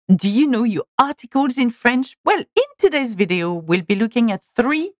Do you know your articles in French? Well, in today's video, we'll be looking at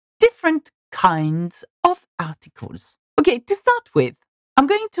 3 different kinds of articles. Okay, to start with, I'm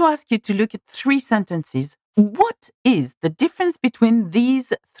going to ask you to look at 3 sentences. What is the difference between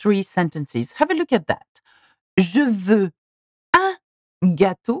these 3 sentences? Have a look at that. Je veux un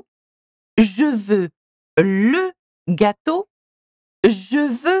gâteau. Je veux le gâteau. Je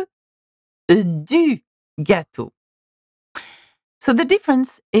veux du gâteau. So the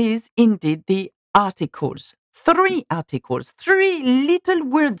difference is indeed the articles. 3 articles, 3 little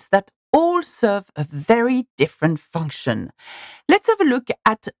words that all serve a very different function. Let's have a look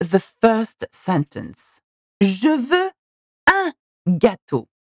at the first sentence. Je veux un gâteau.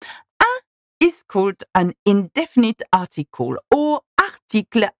 Un is called an indefinite article or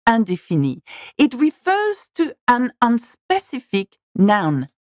article indéfini. It refers to an unspecific noun,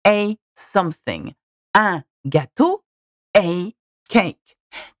 a something. Un gâteau, a cake.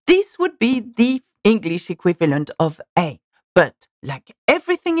 This would be the English equivalent of a. But like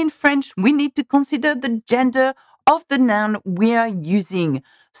everything in French, we need to consider the gender of the noun we are using.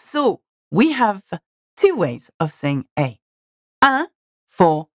 So we have 2 ways of saying a. Un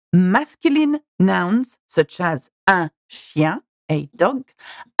for masculine nouns such as un chien, a dog,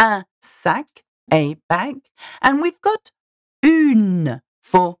 un sac, a bag, and we've got une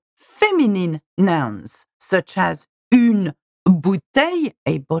for feminine nouns such as une bouteille,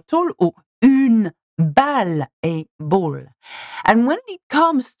 a bottle, or une balle, a ball. And when it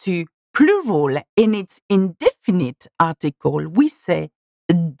comes to plural in its indefinite article, we say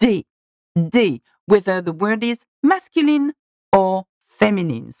des, whether the word is masculine or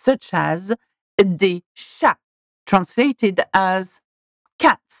feminine, such as des chats, translated as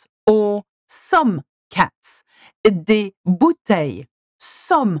cats or some cats, des bouteilles,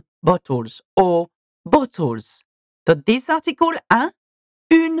 some bottles or bottles. So this article, un,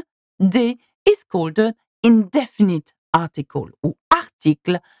 une, des, is called an indefinite article or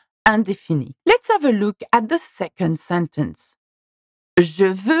article indéfini. Let's have a look at the second sentence.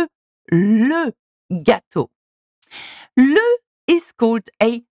 Je veux le gâteau. Le is called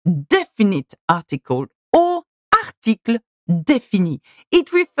a definite article or article défini.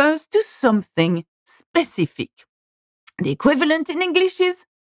 It refers to something specific. The equivalent in English is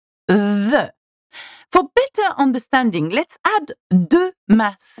the. For better understanding, let's add de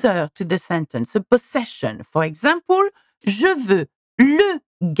ma sœur to the sentence, a possession. For example, je veux le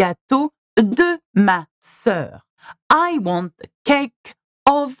gâteau de ma sœur. I want the cake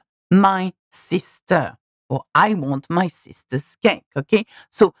of my sister. Or I want my sister's cake, okay?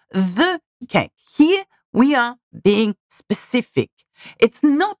 So the cake. Here we are being specific. It's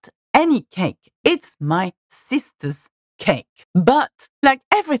not any cake. It's my sister's cake. But like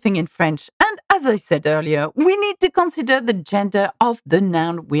everything in French, and as I said earlier, we need to consider the gender of the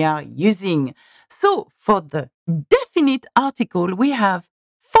noun we are using. So for the definite article, we have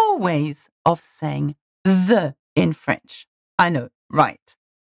 4 ways of saying the in French. I know, right?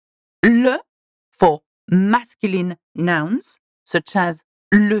 Le for masculine nouns, such as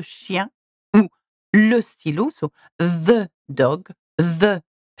le chien ou le stylo, so the dog, the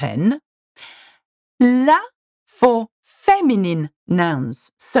pen. La for feminine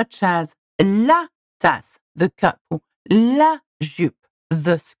nouns, such as la tasse, the cup, or la jupe,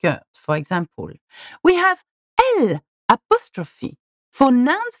 the skirt, for example. We have L apostrophe for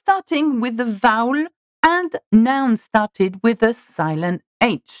nouns starting with a vowel and nouns started with a silent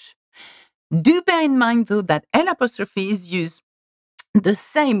H. Do bear in mind, though, that L apostrophe is used the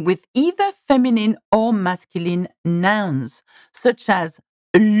same with either feminine or masculine nouns, such as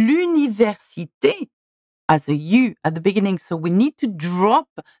l'université, as a U at the beginning, so we need to drop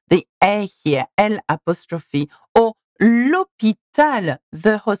the A here, L apostrophe, or l'hôpital,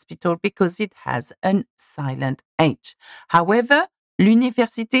 the hospital, because it has a silent H. However,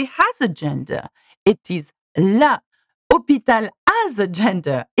 l'université has a gender. It is la. Hôpital has a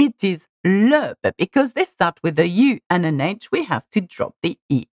gender. It is le. But because they start with a U and an H, we have to drop the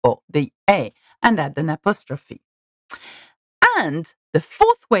E or the A and add an apostrophe. And the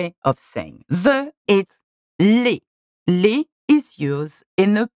 4th way of saying the is les. Les is used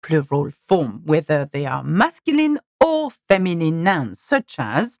in a plural form, whether they are masculine or feminine nouns, such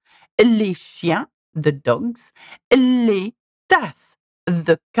as les chiens, the dogs, les tasses,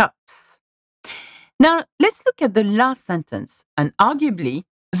 the cups. Now, let's look at the last sentence, and arguably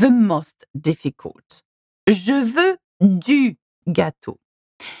the most difficult. Je veux du gâteau.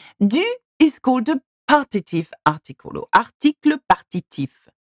 Du is called a partitive article or article partitif.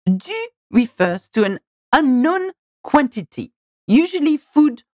 Du refers to an unknown quantity, usually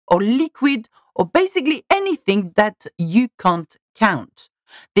food or liquid or basically anything that you can't count.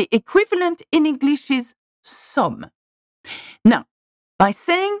 The equivalent in English is some. Now, by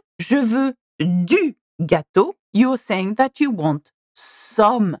saying je veux du gâteau, you're saying that you want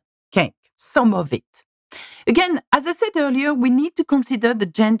some cake, some of it. Again, as I said earlier, we need to consider the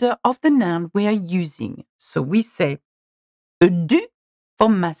gender of the noun we are using. So we say du for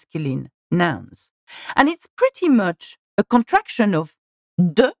masculine nouns. And it's pretty much a contraction of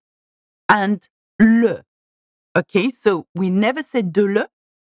de and le. Okay, so we never say de le.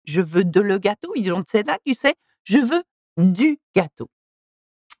 Je veux de le gâteau. You don't say that. You say je veux du gâteau.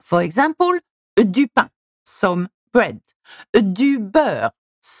 For example, du pain, some bread. Du beurre,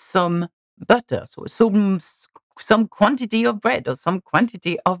 some butter. So some quantity of bread or some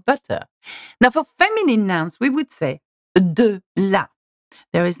quantity of butter. Now, for feminine nouns, we would say de la.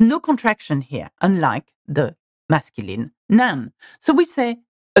 There is no contraction here, unlike the masculine noun. So we say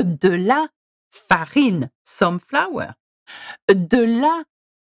de la farine, some flour. De la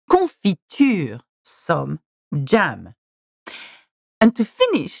confiture, some jam. And to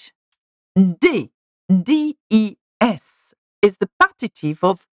finish, des, D-E-S, is the partitive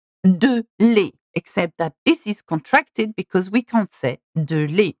of de lait, except that this is contracted because we can't say de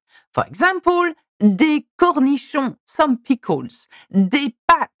lait. For example, des cornichons, some pickles. Des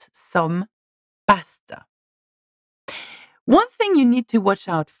pâtes, some pasta. One thing you need to watch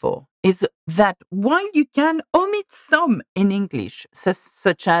out for is that while you can omit some in English,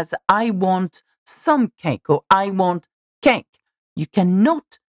 such as I want some cake or I want cake, you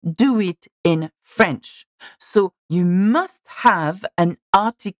cannot do it in French. So you must have an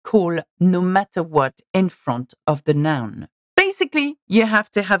article no matter what in front of the noun. Basically, you have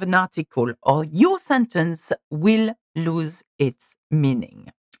to have an article or your sentence will lose its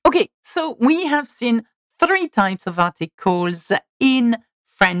meaning. Okay, so we have seen 3 types of articles in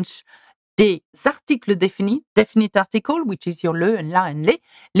French. Des articles définis, definite article, which is your le and la and les.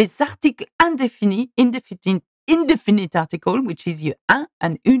 Les articles indéfinis, indefinite article, which is your un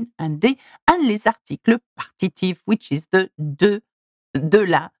and une and des. And les articles partitifs, which is the de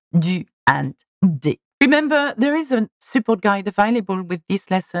la, du and des. Remember, there is a support guide available with this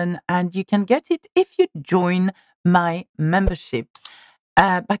lesson, and you can get it if you join my membership.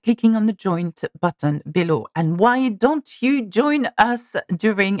 By clicking on the join button below. And why don't you join us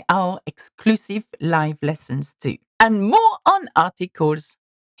during our exclusive live lessons too? And more on articles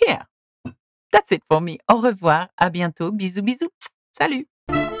here. That's it for me. Au revoir. À bientôt. Bisous, bisous. Salut.